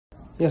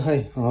Yeah, hi.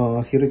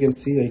 Here you can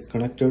see I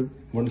connected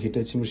one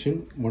Hitachi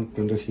machine, one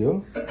printer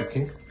here.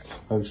 Okay,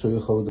 I'll show you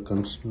how the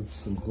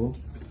connections will go.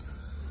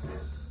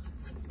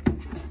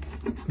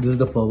 This is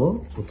the power.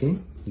 Okay,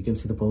 you can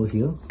see the power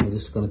here. I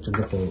just connected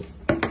the power.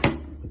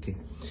 Okay,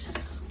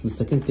 the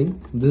second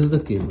thing, this is the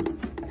cable.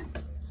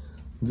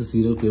 This is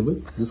serial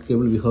cable. This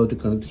cable we have to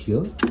connect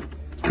here,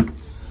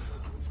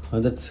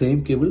 and that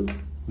same cable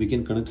we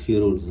can connect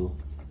here also.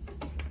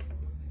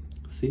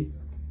 See,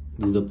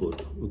 this is the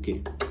port.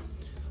 Okay,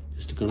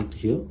 just connect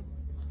here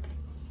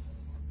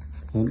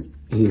and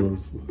here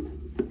also.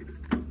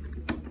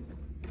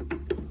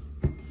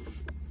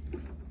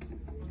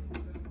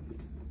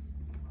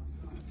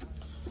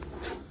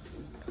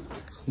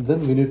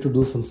 Then we need to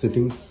do some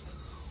settings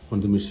on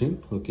the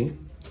machine. Okay,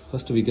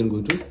 first we can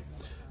go to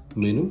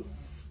menu,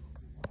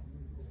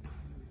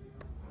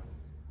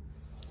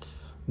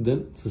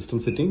 then system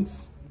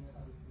settings.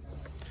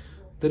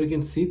 There you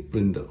can see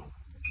printer.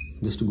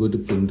 Just go to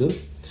printer.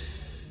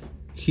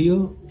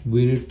 Here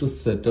we need to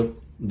set up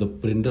the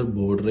printer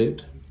baud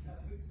rate.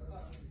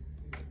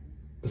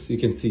 As you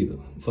can see, the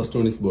first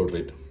one is baud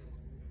rate.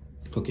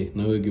 Okay,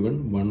 now we're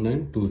given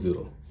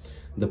 1920.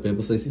 The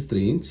paper size is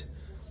 3 inch,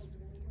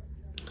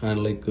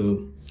 and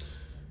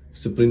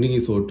so printing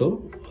is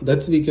auto.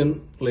 That's we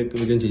can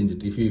change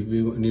it. If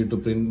we need to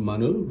print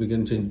manual, we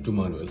can change it to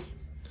manual.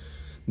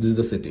 This is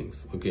the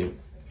settings. Okay,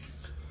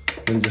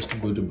 then just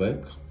go to back.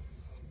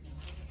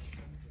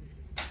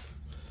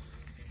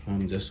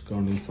 I'm just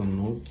counting some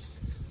notes.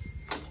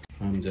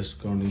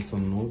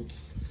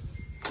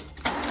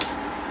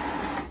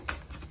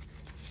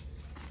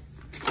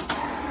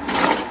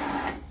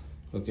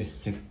 Okay,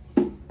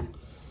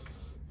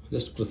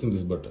 just pressing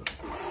this button.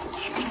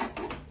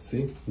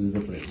 See, this is the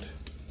print.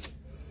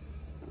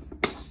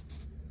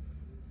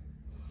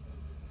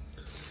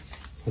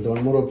 And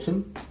one more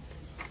option.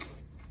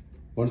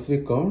 Once we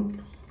count,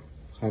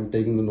 I'm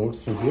taking the notes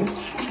from here.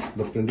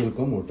 The print will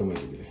come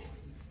automatically.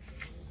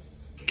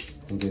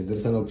 Okay, there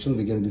is an option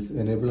we can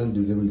enable and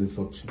disable this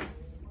option.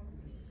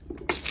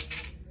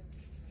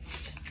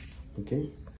 Okay.